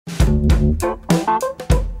From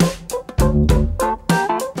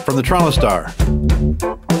the Toronto Star,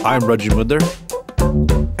 I'm Reggie Mudler,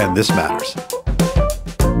 and this matters.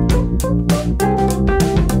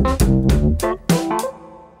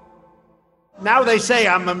 Now they say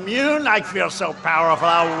I'm immune. I feel so powerful.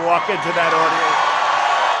 I'll walk into that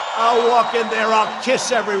audience. I'll walk in there. I'll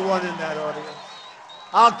kiss everyone in that audience.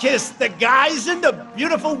 I'll kiss the guys and the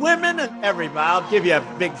beautiful women and everybody. I'll give you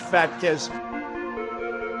a big fat kiss.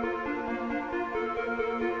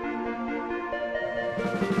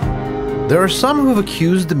 There are some who have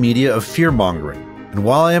accused the media of fear-mongering, and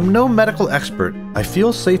while I am no medical expert, I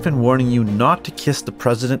feel safe in warning you not to kiss the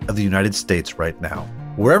President of the United States right now.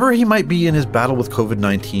 Wherever he might be in his battle with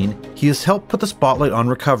COVID-19, he has helped put the spotlight on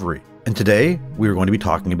recovery, and today we are going to be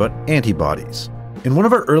talking about antibodies. In one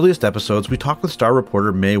of our earliest episodes, we talked with Star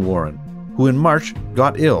reporter May Warren, who in March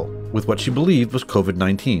got ill with what she believed was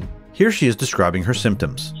COVID-19. Here she is describing her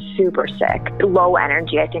symptoms. Super sick. Low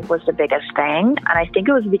energy, I think, was the biggest thing. And I think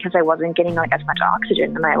it was because I wasn't getting as much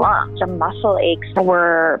oxygen in my lungs. The muscle aches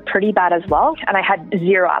were pretty bad as well. And I had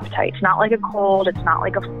zero appetite. It's not like a cold. It's not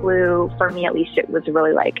like a flu. For me, at least, it was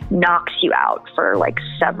really knocks you out for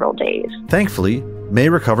several days. Thankfully, May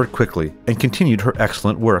recovered quickly and continued her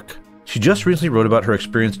excellent work. She just recently wrote about her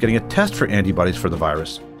experience getting a test for antibodies for the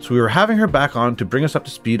virus. So we were having her back on to bring us up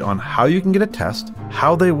to speed on how you can get a test,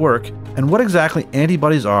 how they work, and what exactly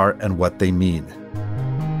antibodies are and what they mean.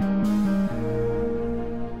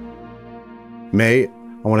 May,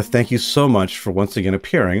 I want to thank you so much for once again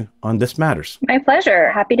appearing on This Matters. My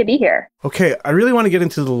pleasure. Happy to be here. Okay, I really want to get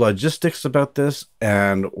into the logistics about this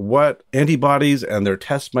and what antibodies and their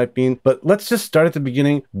tests might mean, but let's just start at the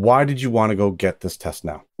beginning. Why did you want to go get this test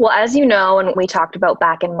now? Well, as you know, and we talked about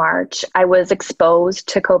back in March, I was exposed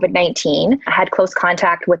to COVID-19. I had close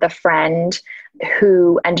contact with a friend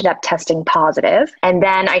who ended up testing positive. And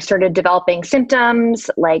then I started developing symptoms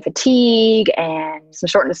like fatigue and some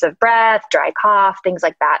shortness of breath, dry cough, things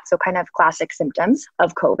like that. So kind of classic symptoms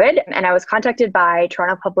of COVID. And I was contacted by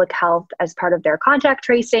Toronto Public Health as part of their contact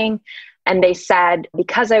tracing. And they said,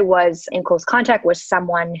 because I was in close contact with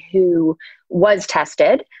someone who was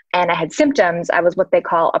tested and I had symptoms, I was what they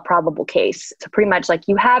call a probable case. So pretty much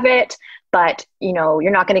you have it, but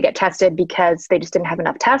you're not going to get tested because they just didn't have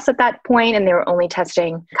enough tests at that point, and they were only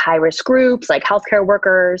testing high-risk groups like healthcare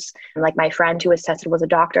workers, and my friend who was tested was a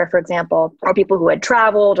doctor, for example, or people who had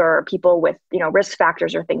traveled, or people with risk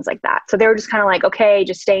factors or things like that. So they were just kind of okay,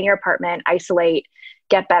 just stay in your apartment, isolate,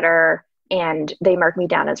 get better. And they marked me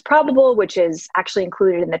down as probable, which is actually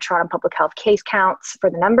included in the Toronto Public Health case counts for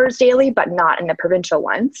the numbers daily, but not in the provincial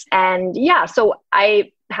ones. And yeah, so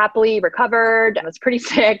I happily recovered. I was pretty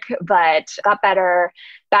sick, but got better,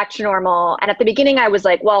 back to normal. And at the beginning, I was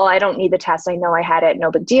well, I don't need the test. I know I had it, no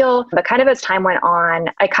big deal. But kind of as time went on,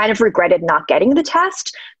 I kind of regretted not getting the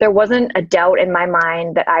test. There wasn't a doubt in my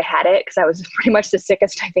mind that I had it because I was pretty much the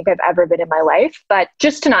sickest I think I've ever been in my life. But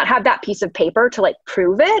just to not have that piece of paper to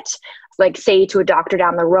prove it, say to a doctor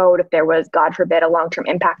down the road, if there was, God forbid, a long-term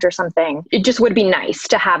impact or something, it just would be nice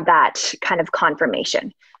to have that kind of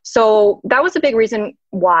confirmation. So that was a big reason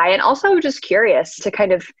why. And also I was just curious to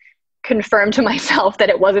kind of confirm to myself that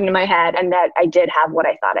it wasn't in my head and that I did have what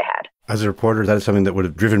I thought I had. As a reporter, that is something that would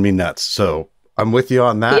have driven me nuts. So I'm with you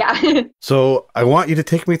on that. Yeah. So I want you to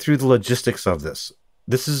take me through the logistics of this.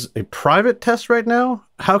 This is a private test right now.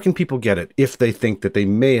 How can people get it if they think that they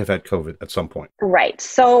may have had COVID at some point? Right.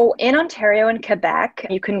 So in Ontario and Quebec,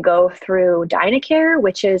 you can go through Dynacare,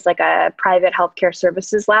 which is a private healthcare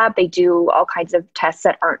services lab. They do all kinds of tests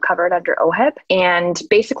that aren't covered under OHIP. And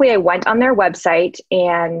basically, I went on their website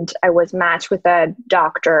and I was matched with a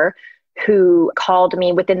doctor who called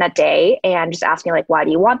me within that day and just asked me why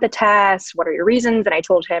do you want the test? What are your reasons? And I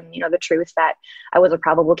told him, the truth that I was a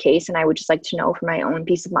probable case and I would just like to know for my own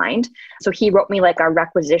peace of mind. So he wrote me a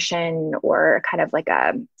requisition or kind of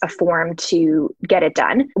a form to get it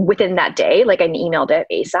done within that day. I emailed it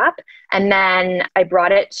ASAP. And then I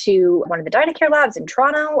brought it to one of the Dynacare labs in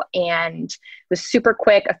Toronto and it was super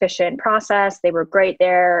quick, efficient process. They were great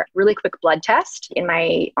there. Really quick blood test in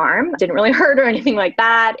my arm. Didn't really hurt or anything like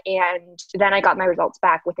that. And then I got my results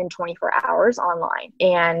back within 24 hours online.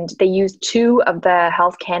 And they used 2 of the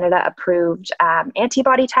Health Canada approved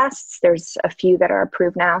antibody tests. There's a few that are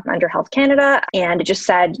approved now under Health Canada. And it just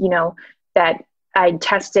said, that I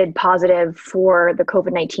tested positive for the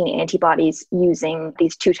COVID-19 antibodies using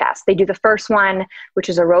these 2 tests. They do the first one, which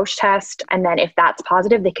is a Roche test. And then if that's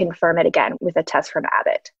positive, they confirm it again with a test from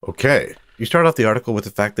Abbott. Okay. You start off the article with the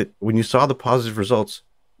fact that when you saw the positive results,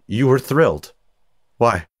 you were thrilled.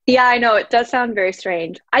 Why? Yeah, I know. It does sound very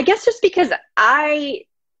strange. I guess just because I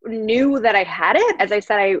knew that I had it. As I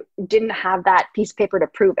said, I didn't have that piece of paper to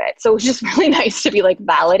prove it. So it was just really nice to be like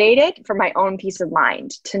validated for my own peace of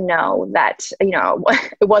mind to know that,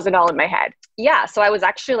 it wasn't all in my head. Yeah. So I was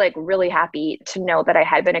actually like really happy to know that I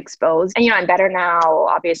had been exposed. And, I'm better now,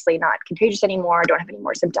 obviously not contagious anymore. I don't have any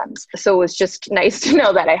more symptoms. So it was just nice to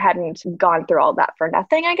know that I hadn't gone through all that for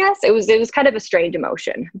nothing, I guess. It was kind of a strange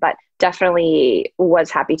emotion, but definitely was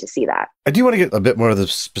happy to see that. I do want to get a bit more of the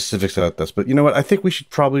specifics about this, but you know what? I think we should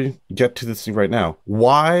probably get to this thing right now.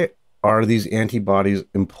 Why are these antibodies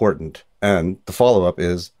important? And the follow-up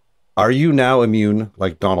is, are you now immune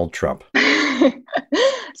like Donald Trump?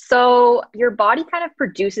 So your body kind of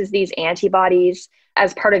produces these antibodies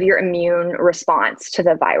as part of your immune response to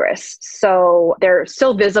the virus. So they're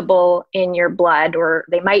still visible in your blood, or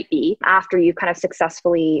they might be, after you kind of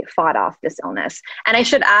successfully fought off this illness. And I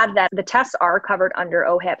should add that the tests are covered under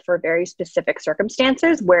OHIP for very specific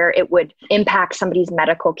circumstances where it would impact somebody's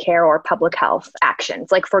medical care or public health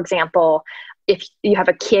actions. Like, for example, if you have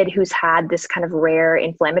a kid who's had this kind of rare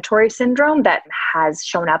inflammatory syndrome that has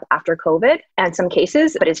shown up after COVID in some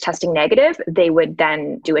cases, but is testing negative, they would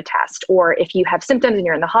then do a test. Or if you have symptoms and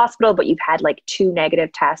you're in the hospital, but you've had like 2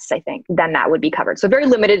 negative tests, I think, then that would be covered. So very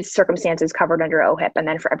limited circumstances covered under OHIP. And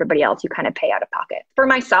then for everybody else, you kind of pay out of pocket. For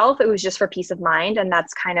myself, it was just for peace of mind. And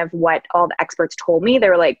that's kind of what all the experts told me. They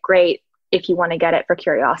were like, great, if you want to get it for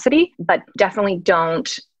curiosity, but definitely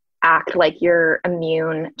don't act like you're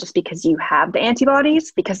immune just because you have the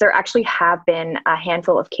antibodies, because there actually have been a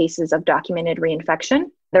handful of cases of documented reinfection.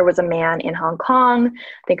 There was a man in Hong Kong,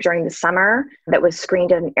 I think during the summer, that was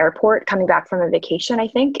screened at an airport coming back from a vacation, I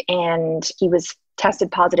think, and he was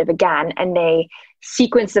tested positive again, and they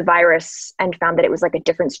sequenced the virus and found that it was like a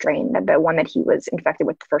different strain than the one that he was infected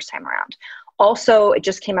with the first time around. Also, it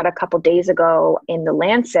just came out a couple days ago in the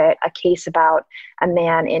Lancet, a case about a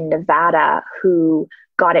man in Nevada who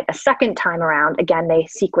got it a second time around. Again, they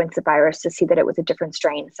sequenced the virus to see that it was a different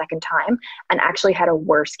strain the second time, and actually had a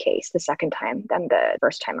worse case the second time than the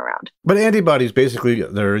first time around. But antibodies, basically,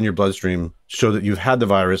 they're in your bloodstream, show that you've had the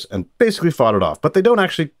virus and basically fought it off, but they don't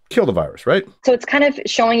actually kill the virus, right? So it's kind of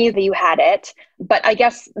showing you that you had it. But I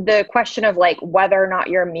guess the question of like whether or not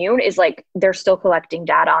you're immune is like, they're still collecting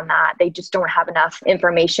data on that. They just don't have enough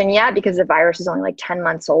information yet because the virus is only like 10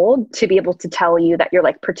 months old to be able to tell you that you're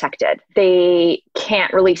like protected. They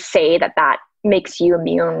can't really say that that makes you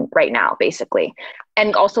immune right now, basically.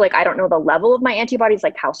 And also, like, I don't know the level of my antibodies,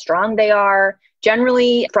 like how strong they are.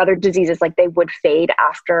 Generally, for other diseases, like they would fade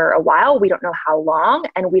after a while. We don't know how long,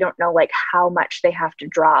 and we don't know like how much they have to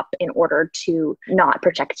drop in order to not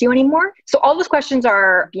protect you anymore. So all those questions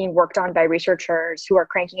are being worked on by researchers who are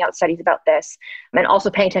cranking out studies about this, and also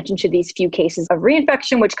paying attention to these few cases of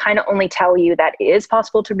reinfection, which kind of only tell you that it is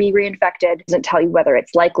possible to be reinfected. It doesn't tell you whether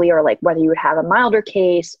it's likely or like whether you would have a milder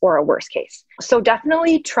case or a worse case. So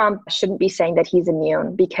definitely Trump shouldn't be saying that he's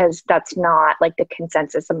immune, because that's not like the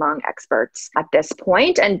consensus among experts at this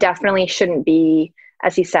point, and definitely shouldn't be,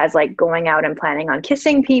 as he says, like going out and planning on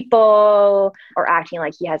kissing people or acting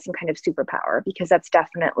like he has some kind of superpower, because that's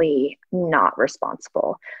definitely not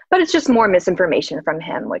responsible. But it's just more misinformation from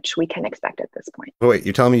him, which we can expect at this point. Oh, wait,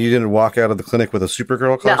 you're telling me you didn't walk out of the clinic with a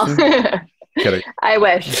Supergirl costume? No. Kidding. I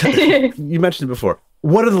wish. You mentioned it before.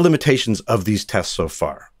 What are the limitations of these tests so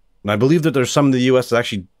far? And I believe that there's some in the US that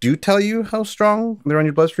actually do tell you how strong they're on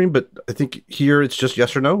your bloodstream, but I think here it's just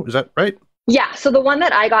yes or no. Is that right? Yeah. So the one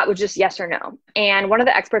that I got was just yes or no. And one of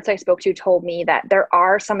the experts I spoke to told me that there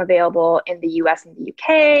are some available in the US and the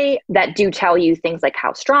UK that do tell you things like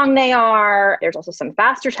how strong they are. There's also some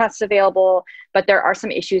faster tests available, but there are some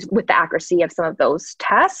issues with the accuracy of some of those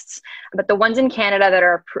tests. But the ones in Canada that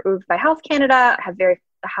are approved by Health Canada have very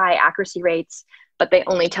high accuracy rates, but they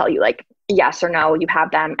only tell you like yes or no, you have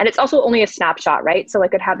them. And it's also only a snapshot, right? So I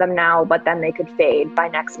could have them now, but then they could fade by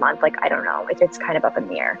next month. Like, I don't know, it's kind of up in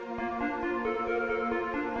the air.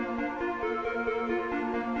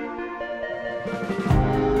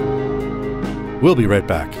 We'll be right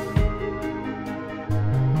back.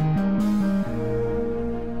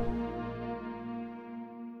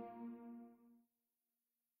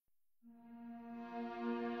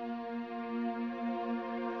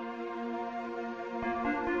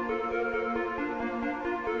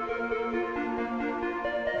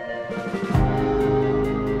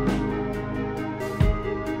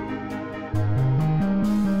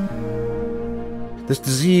 This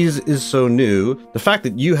disease is so new. The fact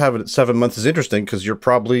that you have it at 7 months is interesting because you're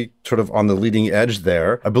probably sort of on the leading edge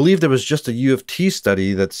there. I believe there was just a U of T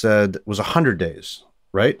study that said it was 100 days.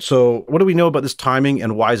 right? So what do we know about this timing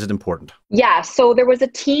and why is it important? Yeah, so there was a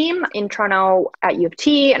team in Toronto at U of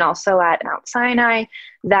T and also at Mount Sinai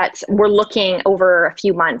that were looking over a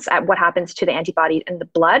few months at what happens to the antibodies in the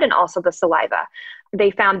blood and also the saliva.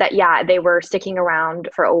 They found that, they were sticking around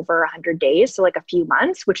for over 100 days, so like a few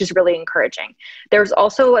months, which is really encouraging. There's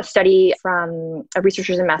also a study from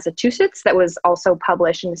researchers in Massachusetts that was also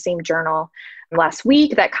published in the same journal last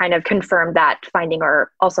week that kind of confirmed that finding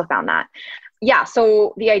or also found that. Yeah,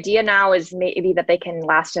 so the idea now is maybe that they can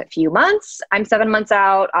last a few months. I'm 7 months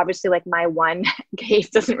out. Obviously, like my one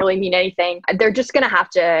case doesn't really mean anything. They're just going to have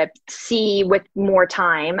to see with more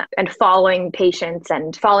time and following patients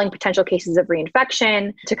and following potential cases of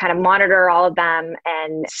reinfection to kind of monitor all of them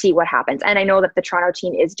and see what happens. And I know that the Toronto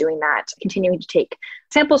team is doing that, continuing to take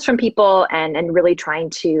samples from people and really trying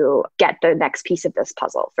to get the next piece of this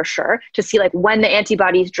puzzle for sure, to see like when the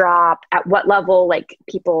antibodies drop, at what level, like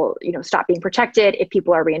people, stop being protected, if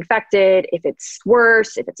people are reinfected, if it's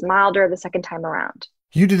worse, if it's milder the second time around.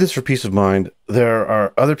 You do this for peace of mind. There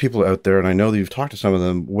are other people out there, and I know that you've talked to some of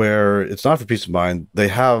them, where it's not for peace of mind. They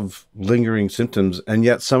have lingering symptoms, and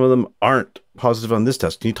yet some of them aren't positive on this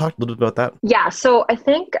test. Can you talk a little bit about that? Yeah, so I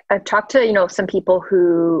think I've talked to, some people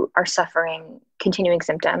who are suffering continuing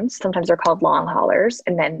symptoms. Sometimes they're called long haulers.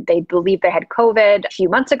 And then they believe they had COVID a few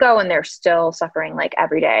months ago and they're still suffering like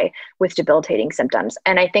every day with debilitating symptoms.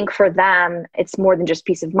 And I think for them, it's more than just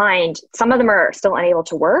peace of mind. Some of them are still unable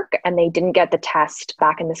to work and they didn't get the test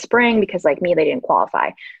back in the spring because like me, they didn't qualify.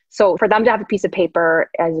 So for them to have a piece of paper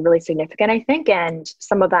is really significant, I think. And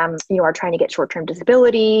some of them, are trying to get short-term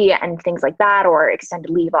disability and things like that, or extended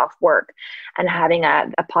leave off work. And having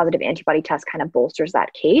a positive antibody test kind of bolsters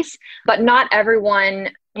that case. But not everyone,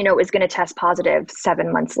 is going to test positive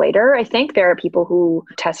 7 months later. I think there are people who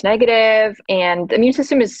test negative and the immune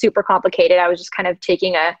system is super complicated. I was just kind of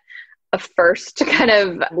taking a first to kind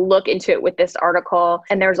of look into it with this article.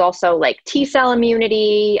 And there's also like T-cell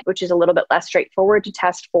immunity, which is a little bit less straightforward to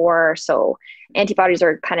test for. So antibodies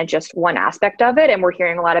are kind of just one aspect of it. And we're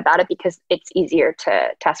hearing a lot about it because it's easier to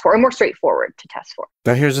test for and more straightforward to test for.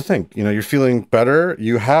 Now, here's the thing, you're feeling better.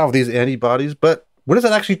 You have these antibodies, but what does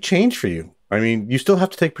that actually change for you? I mean, you still have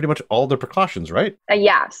to take pretty much all the precautions, right?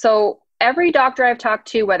 Yeah. So every doctor I've talked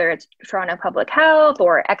to, whether it's Toronto Public Health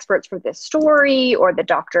or experts for this story or the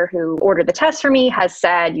doctor who ordered the test for me, has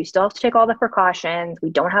said, you still have to take all the precautions.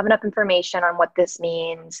 We don't have enough information on what this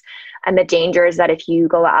means. And the danger is that if you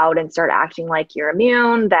go out and start acting like you're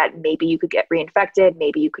immune, that maybe you could get reinfected,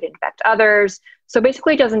 maybe you could infect others. So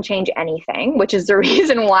basically it doesn't change anything, which is the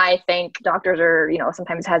reason why I think doctors are,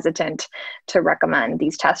 sometimes hesitant to recommend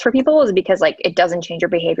these tests for people, is because like it doesn't change your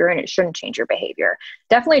behavior and it shouldn't change your behavior.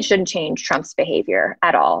 Definitely it shouldn't change Trump's behavior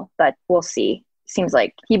at all, but we'll see. Seems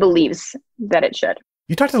like he believes that it should.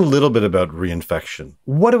 You talked a little bit about reinfection.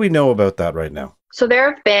 What do we know about that right now? So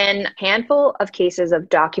there have been a handful of cases of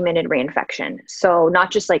documented reinfection. So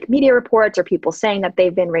not just like media reports or people saying that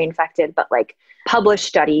they've been reinfected, but like published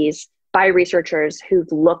studies by researchers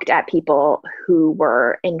who've looked at people who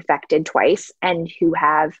were infected twice and who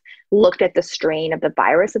have looked at the strain of the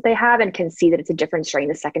virus that they have and can see that it's a different strain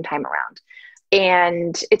the second time around.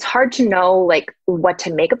 And it's hard to know like what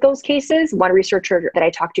to make of those cases. One researcher that I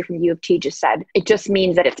talked to from U of T just said, it just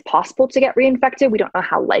means that it's possible to get reinfected. We don't know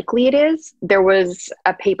how likely it is. There was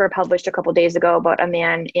a paper published a couple of days ago about a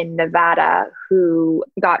man in Nevada who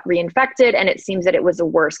got reinfected, and it seems that it was a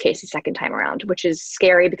worse case the second time around, which is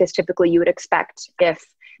scary because typically you would expect if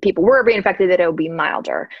people were reinfected that it would be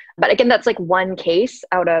milder. But again, that's like one case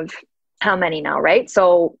out of how many now, right?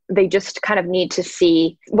 So they just kind of need to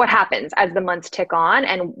see what happens as the months tick on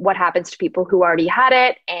and what happens to people who already had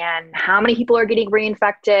it and how many people are getting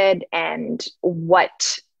reinfected and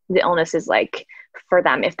what the illness is like for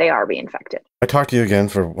them if they are reinfected. I talked to you again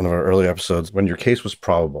for one of our early episodes when your case was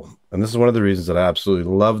probable. And this is one of the reasons that I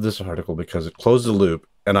absolutely love this article, because it closed the loop.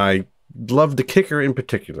 And I love the kicker in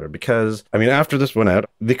particular, because after this went out,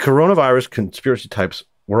 the coronavirus conspiracy types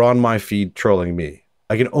were on my feed trolling me.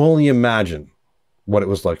 I can only imagine what it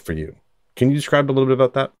was like for you. Can you describe a little bit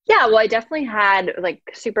about that? Yeah, well, I definitely had like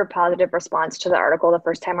super positive response to the article the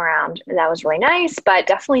first time around. And that was really nice, but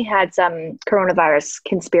definitely had some coronavirus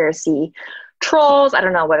conspiracy trolls. I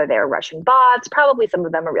don't know whether they were Russian bots. Probably some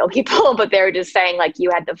of them are real people, but they were just saying like,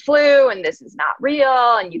 you had the flu and this is not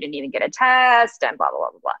real and you didn't even get a test and blah, blah,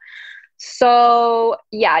 blah, blah, blah. So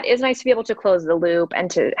yeah, it is nice to be able to close the loop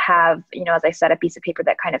and to have, as I said, a piece of paper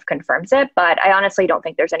that kind of confirms it. But I honestly don't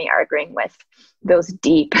think there's any arguing with those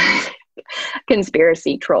deep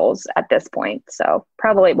conspiracy trolls at this point. So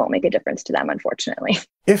probably won't make a difference to them, unfortunately.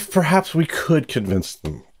 If perhaps we could convince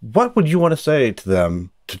them, what would you want to say to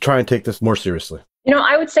them to try and take this more seriously?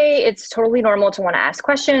 I would say it's totally normal to want to ask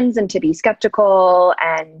questions and to be skeptical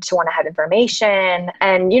and to want to have information.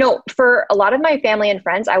 And, for a lot of my family and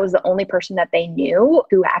friends, I was the only person that they knew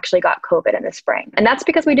who actually got COVID in the spring. And that's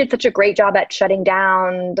because we did such a great job at shutting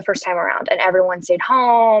down the first time around, and everyone stayed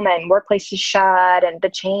home and workplaces shut, and the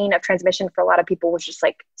chain of transmission for a lot of people was just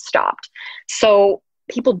stopped. So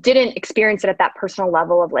people didn't experience it at that personal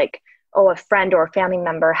level of a friend or a family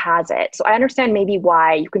member has it. So I understand maybe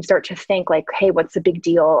why you can start to think hey, what's the big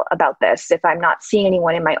deal about this if I'm not seeing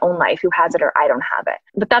anyone in my own life who has it or I don't have it?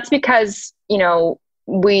 But that's because,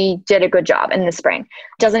 we did a good job in the spring.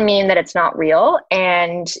 Doesn't mean that it's not real.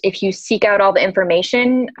 And if you seek out all the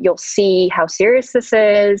information, you'll see how serious this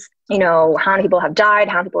is, how many people have died,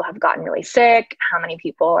 how many people have gotten really sick, how many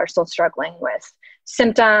people are still struggling with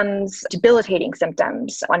symptoms, debilitating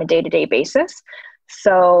symptoms on a day-to-day basis.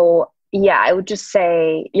 So yeah, I would just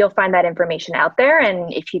say you'll find that information out there.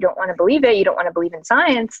 And if you don't want to believe it, you don't want to believe in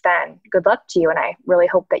science, then good luck to you. And I really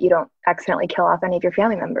hope that you don't accidentally kill off any of your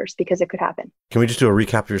family members, because it could happen. Can we just do a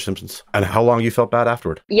recap of your symptoms and how long you felt bad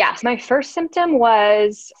afterward? Yes. My first symptom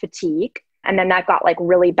was fatigue. And then that got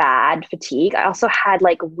really bad fatigue. I also had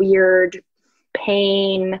weird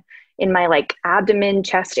pain in my abdomen,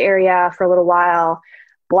 chest area for a little while.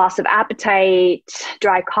 Loss of appetite,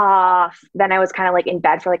 dry cough. Then I was kind of in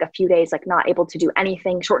bed for a few days, not able to do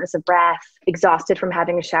anything, shortness of breath, exhausted from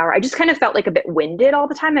having a shower. I just kind of felt a bit winded all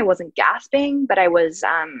the time. I wasn't gasping, but I was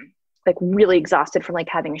really exhausted from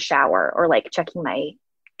having a shower or checking my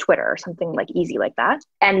Twitter or something easy like that.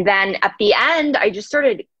 And then at the end, I just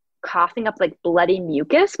started coughing up bloody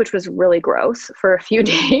mucus, which was really gross for a few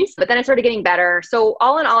days. But then I started getting better. So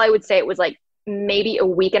all in all, I would say it was maybe a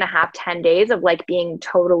week and a half, 10 days of being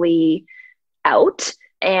totally out.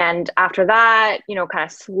 And after that, kind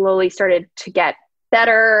of slowly started to get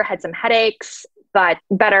better, had some headaches, but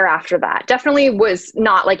better after that. Definitely was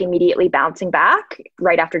not immediately bouncing back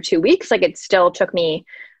right after 2 weeks. It still took me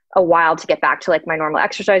a while to get back to my normal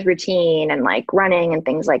exercise routine and running and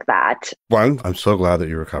things like that. One, I'm so glad that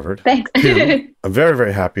you recovered. Thanks. Two, I'm very,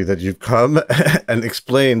 very happy that you've come and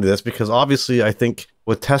explained this, because obviously I think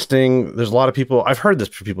with testing, there's a lot of people, I've heard this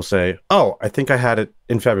from people say, oh, I think I had it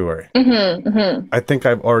in February. I think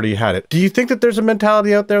I've already had it. Do you think that there's a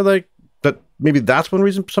mentality out there that maybe that's one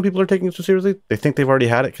reason some people are taking it so seriously? They think they've already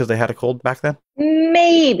had it because they had a cold back then?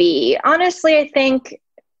 Maybe. Honestly, I think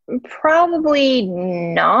probably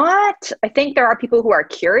not. I think there are people who are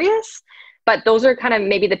curious, but those are kind of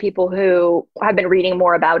maybe the people who have been reading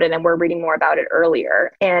more about it and were reading more about it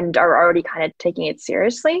earlier and are already kind of taking it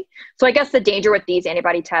seriously. So I guess the danger with these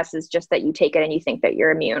antibody tests is just that you take it and you think that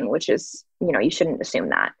you're immune, which is, you shouldn't assume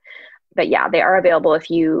that. But yeah, they are available if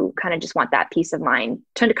you kind of just want that peace of mind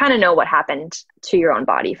to kind of know what happened to your own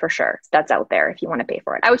body for sure. That's out there if you want to pay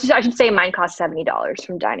for it. I should say mine cost $70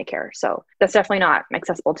 from Dynacare. So that's definitely not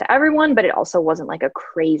accessible to everyone, but it also wasn't a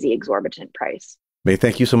crazy exorbitant price. May,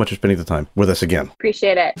 thank you so much for spending the time with us again.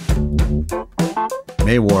 Appreciate it.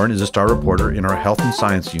 May Warren is a star reporter in our Health and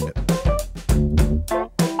Science unit.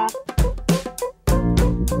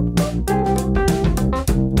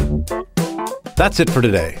 That's it for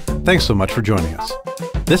today. Thanks so much for joining us.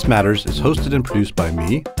 This Matters is hosted and produced by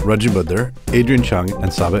me, Raju Buddher, Adrian Chung,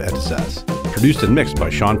 and Saba Etisaz. Produced and mixed by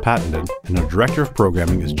Sean Pattenden, and our director of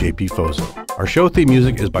programming is JP Fozo. Our show theme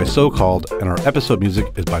music is by So Called, and our episode music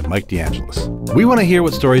is by Mike DeAngelis. We want to hear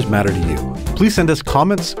what stories matter to you. Please send us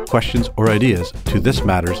comments, questions, or ideas to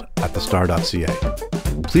thismatters@thestar.ca.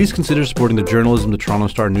 Please consider supporting the journalism the Toronto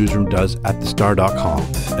Star newsroom does at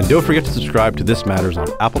thestar.com. And don't forget to subscribe to This Matters on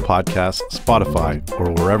Apple Podcasts, Spotify,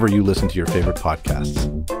 or wherever you listen to your favorite podcasts.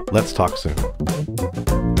 Let's talk soon.